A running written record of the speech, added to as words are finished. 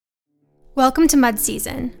Welcome to Mud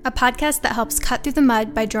Season, a podcast that helps cut through the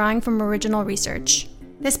mud by drawing from original research.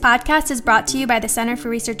 This podcast is brought to you by the Center for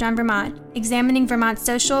Research on Vermont, examining Vermont's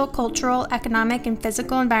social, cultural, economic, and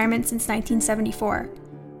physical environment since 1974.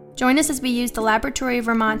 Join us as we use the Laboratory of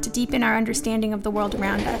Vermont to deepen our understanding of the world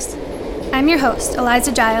around us. I'm your host,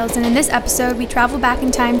 Eliza Giles, and in this episode we travel back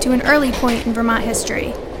in time to an early point in Vermont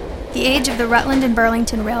history, the age of the Rutland and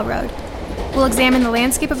Burlington Railroad. We'll examine the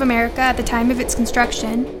landscape of America at the time of its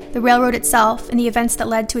construction, the railroad itself, and the events that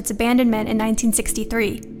led to its abandonment in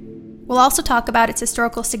 1963. We'll also talk about its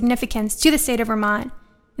historical significance to the state of Vermont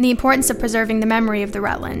and the importance of preserving the memory of the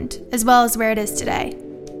Rutland, as well as where it is today.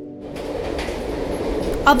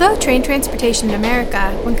 Although train transportation in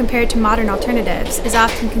America, when compared to modern alternatives, is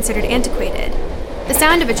often considered antiquated, the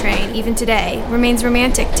sound of a train, even today, remains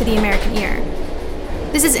romantic to the American ear.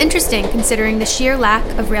 This is interesting considering the sheer lack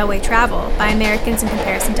of railway travel by Americans in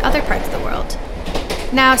comparison to other parts of the world.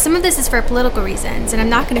 Now, some of this is for political reasons, and I'm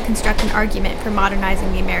not going to construct an argument for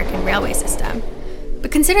modernizing the American railway system.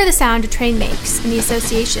 But consider the sound a train makes and the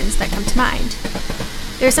associations that come to mind.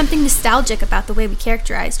 There is something nostalgic about the way we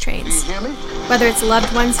characterize trains, whether it's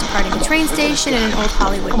loved ones departing a train station in an old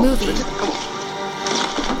Hollywood movie,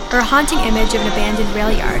 or a haunting image of an abandoned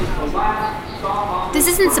rail yard. This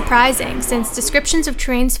isn't surprising, since descriptions of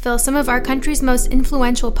trains fill some of our country's most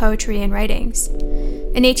influential poetry and writings.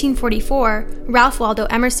 In 1844, Ralph Waldo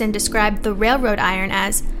Emerson described the railroad iron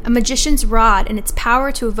as a magician's rod in its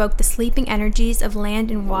power to evoke the sleeping energies of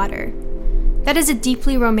land and water. That is a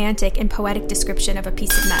deeply romantic and poetic description of a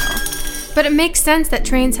piece of metal. But it makes sense that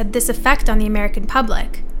trains had this effect on the American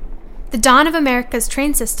public. The dawn of America's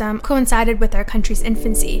train system coincided with our country's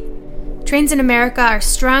infancy. Trains in America are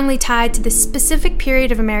strongly tied to this specific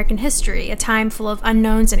period of American history, a time full of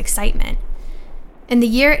unknowns and excitement. In the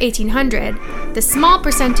year 1800, the small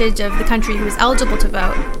percentage of the country who was eligible to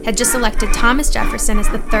vote had just elected Thomas Jefferson as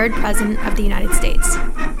the third president of the United States.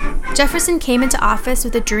 Jefferson came into office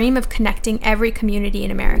with a dream of connecting every community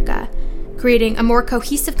in America, creating a more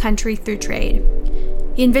cohesive country through trade.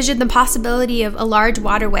 He envisioned the possibility of a large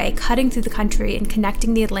waterway cutting through the country and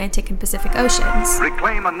connecting the Atlantic and Pacific Oceans.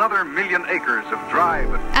 Reclaim another 1,000,000 acres of dry.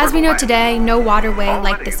 As we know today, no waterway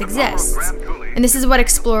like this exists. And this is what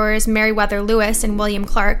explorers Meriwether Lewis and William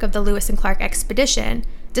Clark of the Lewis and Clark Expedition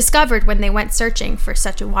discovered when they went searching for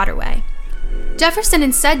such a waterway. Jefferson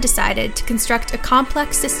instead decided to construct a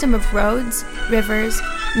complex system of roads, rivers,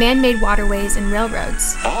 man-made waterways, and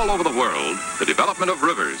railroads. All over the world, the development of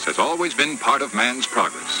rivers has always been part of man's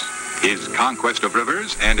progress. His conquest of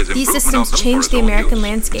rivers and his These improvement of systems them changed for the his own American use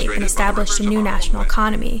landscape and created established a rivers new of our national life.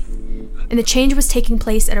 economy. And the change was taking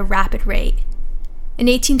place at a rapid rate. In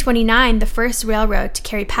 1829, the first railroad to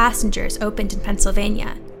carry passengers opened in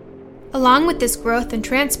Pennsylvania. Along with this growth in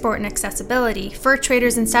transport and accessibility, fur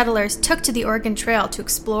traders and settlers took to the Oregon Trail to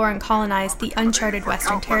explore and colonize the uncharted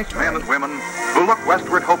Western Territory. Men and women who look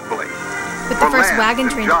westward hopefully. With the For first land wagon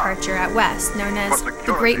and train jobs. departure out west, known as For the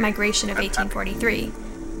security Great Migration of and 1843.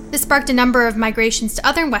 This sparked a number of migrations to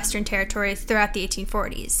other Western territories throughout the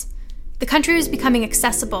 1840s. The country was becoming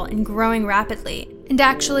accessible and growing rapidly, and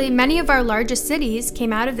actually, many of our largest cities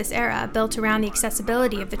came out of this era built around the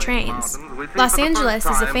accessibility of the trains. Los Angeles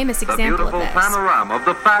is a famous example of this. Panorama of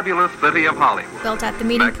the fabulous city of Hollywood. Built at the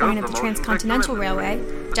meeting point of the Transcontinental Railway,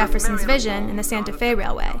 Jefferson's Vision, and the Santa Fe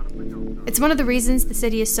Railway. It's one of the reasons the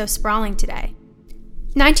city is so sprawling today.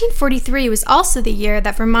 1943 was also the year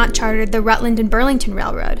that Vermont chartered the Rutland and Burlington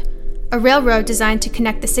Railroad, a railroad designed to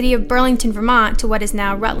connect the city of Burlington, Vermont to what is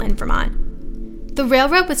now Rutland, Vermont. The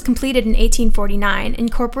railroad was completed in 1849,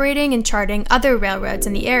 incorporating and charting other railroads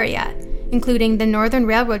in the area, including the Northern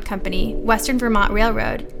Railroad Company, Western Vermont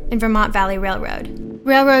Railroad, and Vermont Valley Railroad.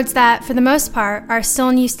 Railroads that, for the most part, are still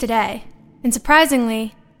in use today. And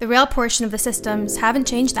surprisingly, the rail portion of the systems haven't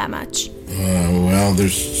changed that much. Well,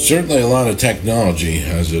 there's certainly a lot of technology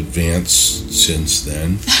has advanced since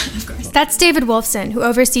then. That's David Wolfson, who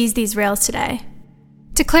oversees these rails today.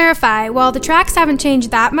 To clarify, while the tracks haven't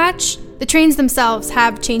changed that much, the trains themselves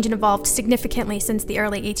have changed and evolved significantly since the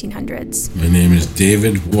early 1800s. My name is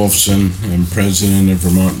David Wolfson. I'm president of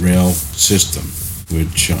Vermont Rail System,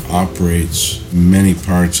 which operates many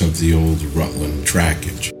parts of the old Rutland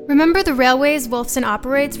trackage. Remember, the railways Wolfson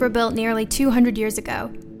operates were built nearly 200 years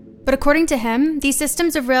ago. But according to him, these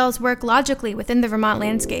systems of rails work logically within the Vermont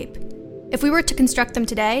landscape. If we were to construct them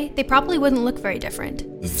today, they probably wouldn't look very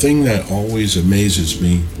different. The thing that always amazes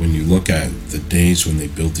me when you look at the days when they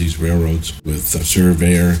built these railroads with a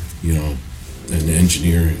surveyor, an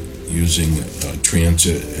engineer, using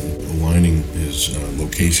transit and aligning his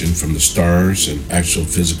location from the stars and actual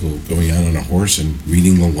physical going out on a horse and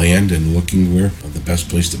reading the land and looking where the best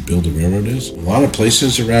place to build a railroad is. A lot of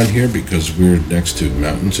places around here, because we're next to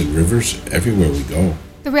mountains and rivers, everywhere we go.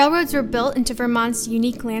 The railroads were built into Vermont's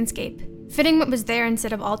unique landscape, fitting what was there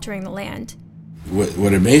instead of altering the land.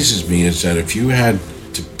 What amazes me is that if you had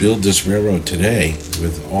to build this railroad today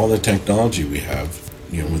with all the technology we have,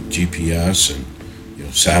 with GPS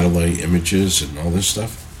and satellite images and all this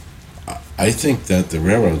stuff, I think that the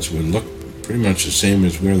railroads would look pretty much the same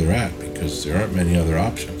as where they're at because there aren't many other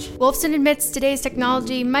options. Wolfson admits today's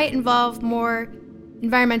technology might involve more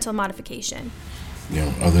environmental modification.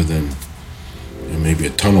 Other than maybe a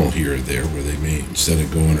tunnel here or there where they may, instead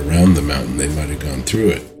of going around the mountain, they might have gone through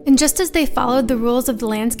it. And just as they followed the rules of the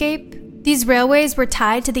landscape, these railways were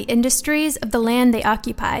tied to the industries of the land they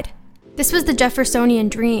occupied. This was the Jeffersonian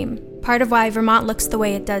dream, part of why Vermont looks the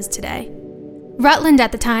way it does today. Rutland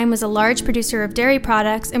at the time was a large producer of dairy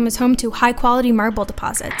products and was home to high-quality marble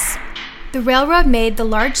deposits. The railroad made the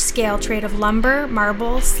large-scale trade of lumber,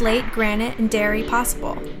 marble, slate, granite, and dairy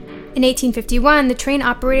possible. In 1851, the train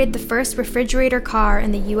operated the first refrigerator car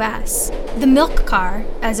in the U.S. The milk car,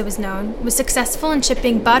 as it was known, was successful in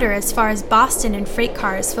shipping butter as far as Boston in freight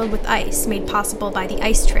cars filled with ice made possible by the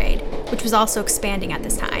ice trade, which was also expanding at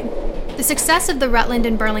this time. The success of the Rutland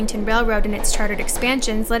and Burlington Railroad and its chartered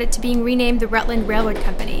expansions led it to being renamed the Rutland Railroad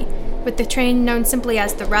Company, with the train known simply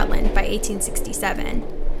as the Rutland by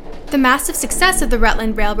 1867. The massive success of the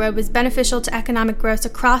Rutland Railroad was beneficial to economic growth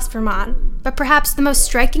across Vermont, but perhaps the most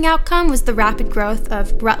striking outcome was the rapid growth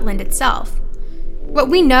of Rutland itself. What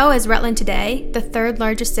we know as Rutland today, the third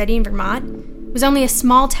largest city in Vermont, was only a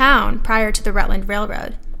small town prior to the Rutland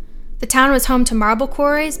Railroad. The town was home to marble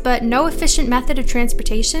quarries, but no efficient method of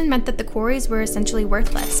transportation meant that the quarries were essentially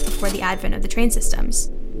worthless before the advent of the train systems.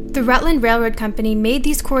 The Rutland Railroad Company made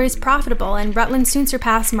these quarries profitable, and Rutland soon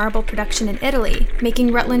surpassed marble production in Italy,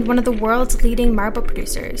 making Rutland one of the world's leading marble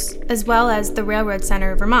producers, as well as the railroad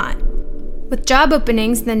center of Vermont. With job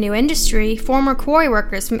openings in the new industry, former quarry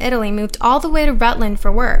workers from Italy moved all the way to Rutland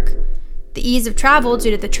for work. The ease of travel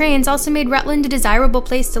due to the trains also made Rutland a desirable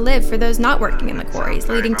place to live for those not working in the quarries,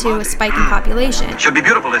 leading to a spike in population. It should be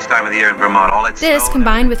beautiful this time of the year in Vermont. This,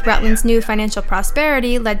 combined with Rutland's new financial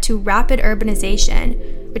prosperity, led to rapid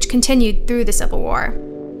urbanization, which continued through the Civil War.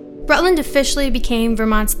 Rutland officially became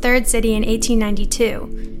Vermont's third city in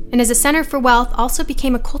 1892, and as a center for wealth, also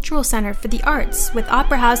became a cultural center for the arts, with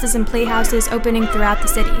opera houses and playhouses opening throughout the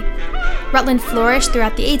city. Rutland flourished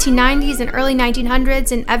throughout the 1890s and early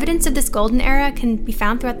 1900s, and evidence of this golden era can be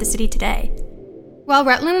found throughout the city today. While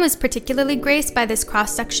Rutland was particularly graced by this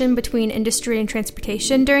cross-section between industry and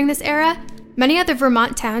transportation during this era, many other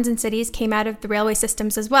Vermont towns and cities came out of the railway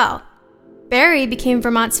systems as well. Barre became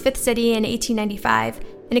Vermont's fifth city in 1895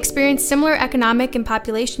 and experienced similar economic and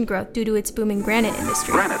population growth due to its booming granite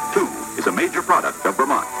industry. Granite, too, is a major product of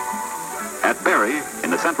Vermont. At Barre,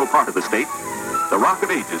 in the central part of the state, the Rock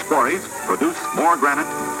of Ages quarries produce more granite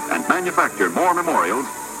and manufacture more memorials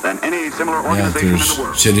than any similar organization in the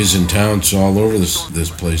world. Cities and towns all over this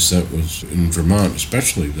place that was in Vermont,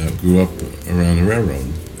 especially, that grew up around the railroad.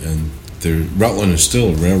 And Rutland is still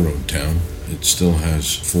a railroad town. It still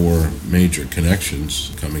has 4 major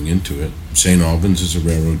connections coming into it. St. Albans is a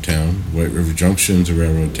railroad town. White River Junction is a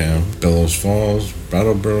railroad town. Bellows Falls,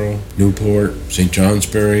 Brattleboro, Newport, St.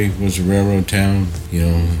 Johnsbury was a railroad town,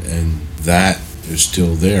 and that is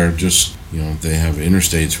still there. Just, they have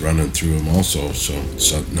interstates running through them also, so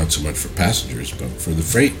it's not so much for passengers, but for the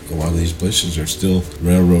freight. A lot of these places are still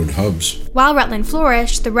railroad hubs. While Rutland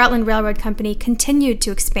flourished, the Rutland Railroad Company continued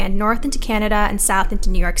to expand north into Canada and south into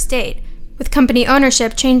New York State, with company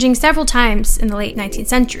ownership changing several times in the late 19th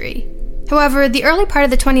century. However, the early part of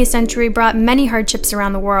the 20th century brought many hardships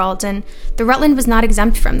around the world, and the Rutland was not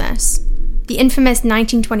exempt from this. The infamous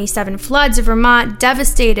 1927 floods of Vermont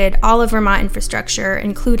devastated all of Vermont infrastructure,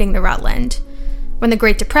 including the Rutland. When the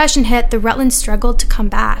Great Depression hit, the Rutland struggled to come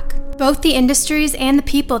back. Both the industries and the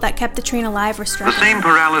people that kept the train alive were struggling. The same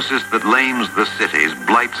paralysis that lames the cities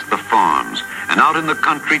blights the farms. And out in the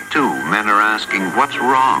country, too, men are asking, what's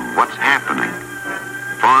wrong? What's happening?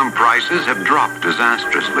 Farm prices have dropped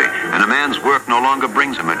disastrously, and a man's work no longer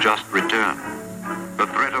brings him a just return. The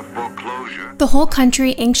threat of foreclosure. The whole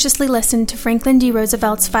country anxiously listened to Franklin D.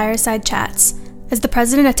 Roosevelt's fireside chats as the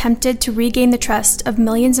president attempted to regain the trust of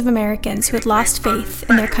millions of Americans who had lost faith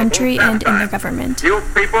in their country and in their government. You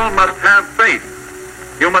people must have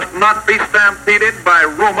faith. You must not be stampeded by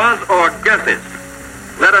rumors or guesses.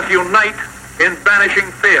 Let us unite in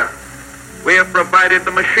banishing fear. We have provided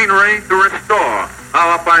the machinery to restore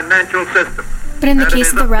our financial system. But in the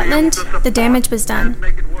case of the Rutland, the damage was done.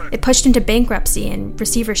 It pushed into bankruptcy and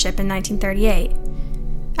receivership in 1938.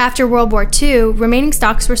 After World War II, remaining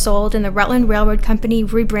stocks were sold and the Rutland Railroad Company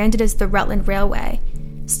rebranded as the Rutland Railway.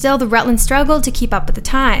 Still, the Rutland struggled to keep up with the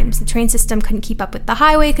times. The train system couldn't keep up with the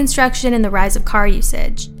highway construction and the rise of car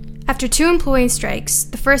usage. After 2 employee strikes,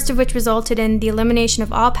 the first of which resulted in the elimination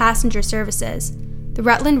of all passenger services, the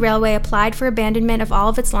Rutland Railway applied for abandonment of all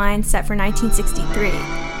of its lines set for 1963,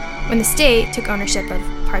 when the state took ownership of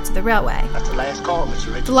parts of the railway. That's the last call, Mr.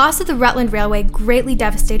 Richards. The loss of the Rutland Railway greatly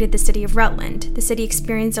devastated the city of Rutland. The city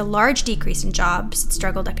experienced a large decrease in jobs. It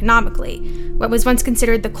struggled economically. What was once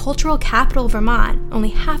considered the cultural capital of Vermont,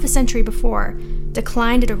 only half a century before,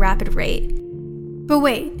 declined at a rapid rate. But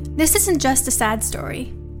wait, this isn't just a sad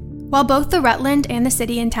story. While both the Rutland and the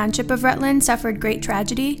city and township of Rutland suffered great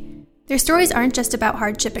tragedy, their stories aren't just about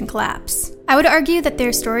hardship and collapse. I would argue that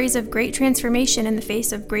they're stories of great transformation in the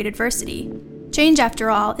face of great adversity. Change, after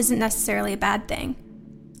all, isn't necessarily a bad thing.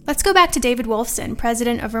 Let's go back to David Wolfson,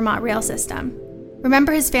 president of Vermont Rail System.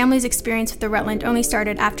 Remember, his family's experience with the Rutland only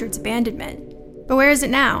started after its abandonment. But where is it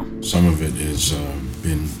now? Some of it has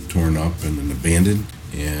been torn up and abandoned,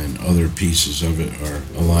 and other pieces of it are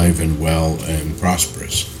alive and well and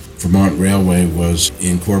prosperous. Vermont Railway was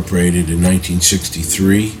incorporated in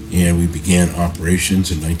 1963, and we began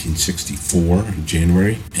operations in 1964 in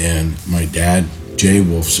January. And my dad, Jay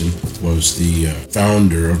Wolfson, was the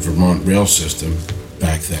founder of Vermont Rail System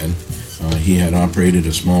back then. He had operated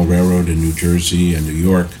a small railroad in New Jersey and New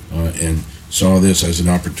York, and saw this as an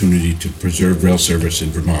opportunity to preserve rail service in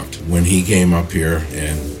Vermont. When he came up here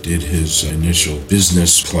and did his initial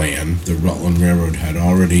business plan, the Rutland Railroad had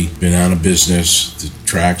already been out of business. The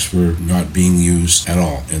tracks were not being used at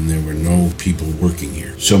all, and there were no people working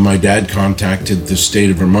here. So my dad contacted the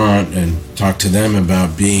state of Vermont and talked to them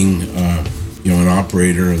about being an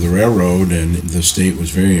operator of the railroad, and the state was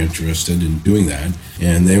very interested in doing that.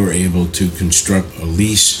 And they were able to construct a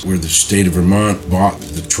lease where the state of Vermont bought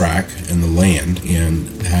the track and the land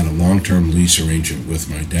and had a long-term lease arrangement with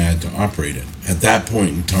my dad to operate it. At that point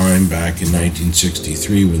in time, back in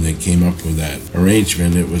 1963, when they came up with that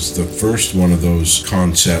arrangement, it was the first one of those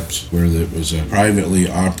concepts where it was a privately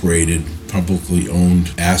operated, publicly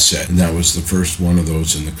owned asset, and that was the first one of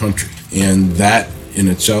those in the country. And that in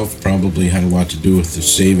itself probably had a lot to do with the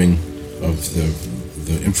saving of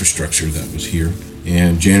the infrastructure that was here.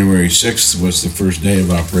 And January 6th was the first day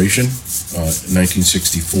of operation,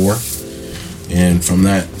 1964. And from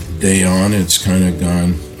that day on, it's kind of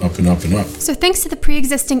gone up and up and up. So thanks to the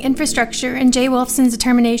pre-existing infrastructure and Jay Wolfson's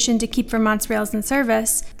determination to keep Vermont's rails in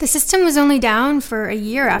service, the system was only down for a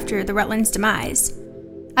year after the Rutland's demise.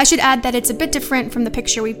 I should add that it's a bit different from the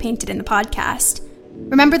picture we painted in the podcast.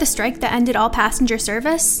 Remember the strike that ended all passenger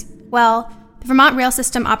service? Well, the Vermont rail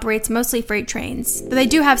system operates mostly freight trains, though they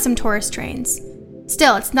do have some tourist trains.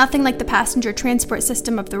 Still, it's nothing like the passenger transport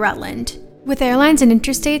system of the Rutland. With airlines and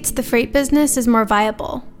interstates, the freight business is more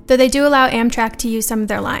viable, though they do allow Amtrak to use some of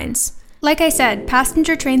their lines. Like I said,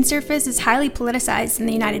 passenger train service is highly politicized in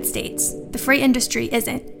the United States. The freight industry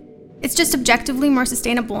isn't. It's just objectively more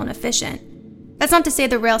sustainable and efficient. That's not to say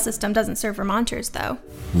the rail system doesn't serve Vermonters, though.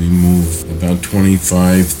 We move about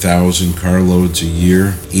 25,000 carloads a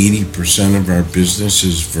year. 80% of our business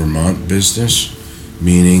is Vermont business,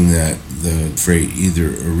 meaning that the freight either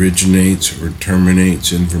originates or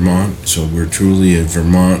terminates in Vermont. So we're truly a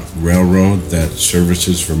Vermont railroad that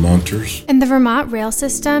services Vermonters. And the Vermont rail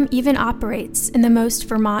system even operates in the most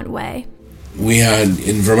Vermont way.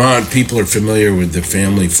 In Vermont, people are familiar with the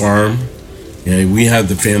family farm. And we had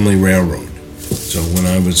the family railroad. So when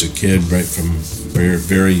I was a kid, right from very,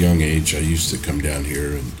 very young age, I used to come down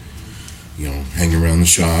here and, hang around the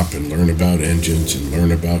shop and learn about engines and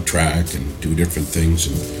learn about track and do different things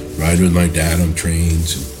and ride with my dad on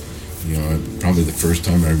trains. And, probably the first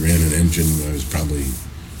time I ran an engine, I was probably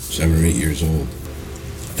 7 or 8 years old.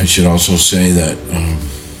 I should also say that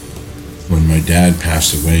when my dad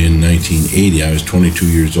passed away in 1980, I was 22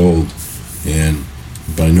 years old and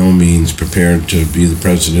by no means prepared to be the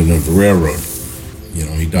president of a railroad.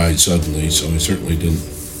 He died suddenly, so I certainly didn't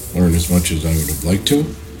learn as much as I would have liked to.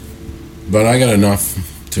 But I got enough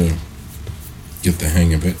to get the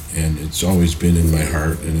hang of it, and it's always been in my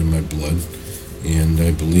heart and in my blood. And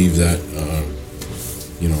I believe that,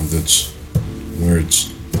 that's where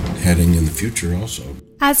it's heading in the future also.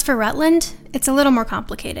 As for Rutland, it's a little more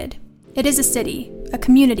complicated. It is a city, a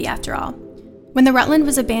community after all. When the Rutland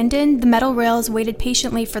was abandoned, the metal rails waited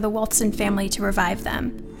patiently for the Wolfson family to revive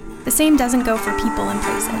them. The same doesn't go for people and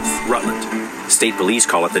places. Rutland, state police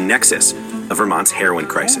call it the nexus of Vermont's heroin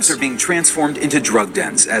crisis. Homes are being transformed into drug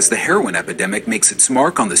dens as the heroin epidemic makes its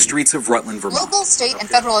mark on the streets of Rutland, Vermont. Local, state, and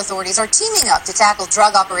federal authorities are teaming up to tackle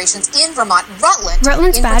drug operations in Vermont.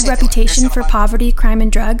 Rutland's bad reputation for poverty, crime,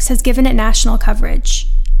 and drugs has given it national coverage,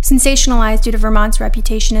 sensationalized due to Vermont's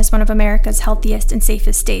reputation as one of America's healthiest and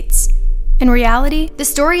safest states. In reality, the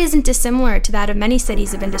story isn't dissimilar to that of many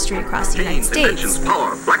cities of industry across the United States.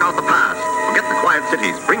 Power, black out the past, forget the quiet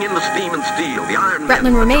cities, bring in the steam and steel, the iron.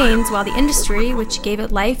 Rutland remains, while the industry, which gave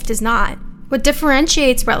it life, does not. What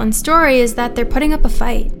differentiates Rutland's story is that they're putting up a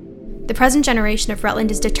fight. The present generation of Rutland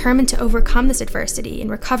is determined to overcome this adversity and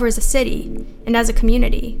recover as a city and as a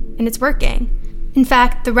community, and it's working. In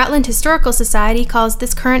fact, the Rutland Historical Society calls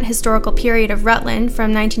this current historical period of Rutland,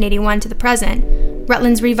 from 1981 to the present,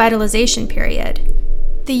 Rutland's revitalization period.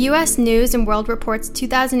 The U.S. News & World Report's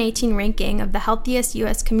 2018 ranking of the healthiest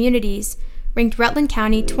U.S. communities ranked Rutland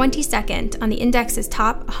County 22nd on the index's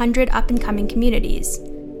top 100 up-and-coming communities,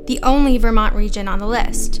 the only Vermont region on the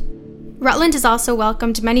list. Rutland has also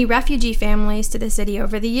welcomed many refugee families to the city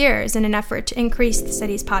over the years in an effort to increase the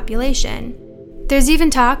city's population. There's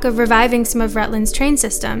even talk of reviving some of Rutland's train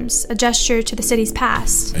systems, a gesture to the city's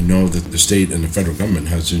past. I know that the state and the federal government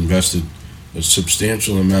has invested a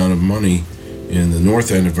substantial amount of money in the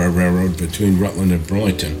north end of our railroad between Rutland and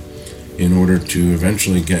Burlington in order to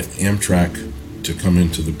eventually get Amtrak to come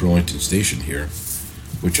into the Burlington station here,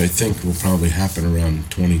 which I think will probably happen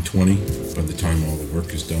around 2020 by the time all the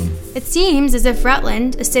work is done. It seems as if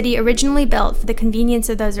Rutland, a city originally built for the convenience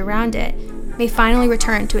of those around it, may finally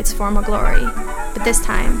return to its former glory, but this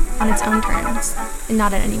time on its own terms and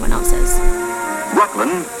not at anyone else's.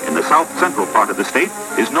 Rutland, in the south-central part of the state,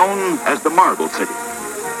 is known as the Marble City.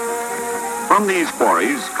 From these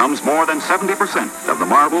quarries comes more than 70% of the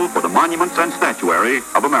marble for the monuments and statuary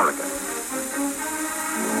of America.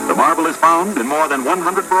 The marble is found in more than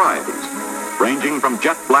 100 varieties, ranging from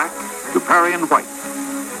jet black to Parian white,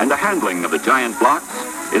 and the handling of the giant blocks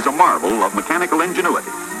is a marvel of mechanical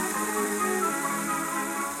ingenuity.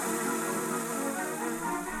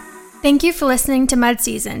 Thank you for listening to Mud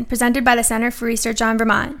Season, presented by the Center for Research on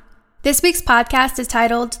Vermont. This week's podcast is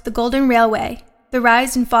titled The Golden Railway, The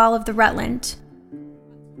Rise and Fall of the Rutland.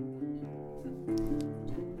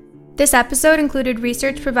 This episode included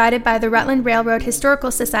research provided by the Rutland Railroad Historical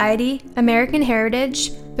Society, American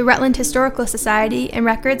Heritage, the Rutland Historical Society, and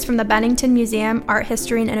records from the Bennington Museum, Art,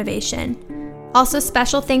 History, and Innovation. Also,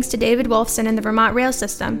 special thanks to David Wolfson and the Vermont Rail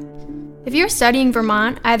System. If you're studying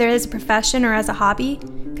Vermont, either as a profession or as a hobby,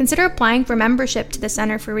 consider applying for membership to the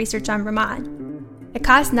Center for Research on Vermont. It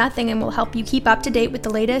costs nothing and will help you keep up to date with the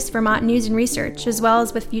latest Vermont news and research, as well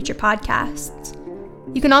as with future podcasts.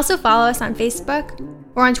 You can also follow us on Facebook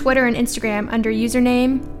or on Twitter and Instagram under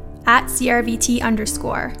username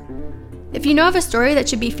 @CRVT_. If you know of a story that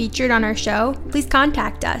should be featured on our show, please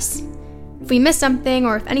contact us. If we missed something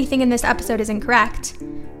or if anything in this episode is incorrect,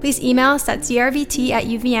 please email us at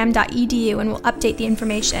crvt@uvm.edu and we'll update the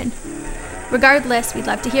information. Regardless, we'd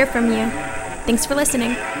love to hear from you. Thanks for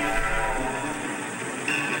listening.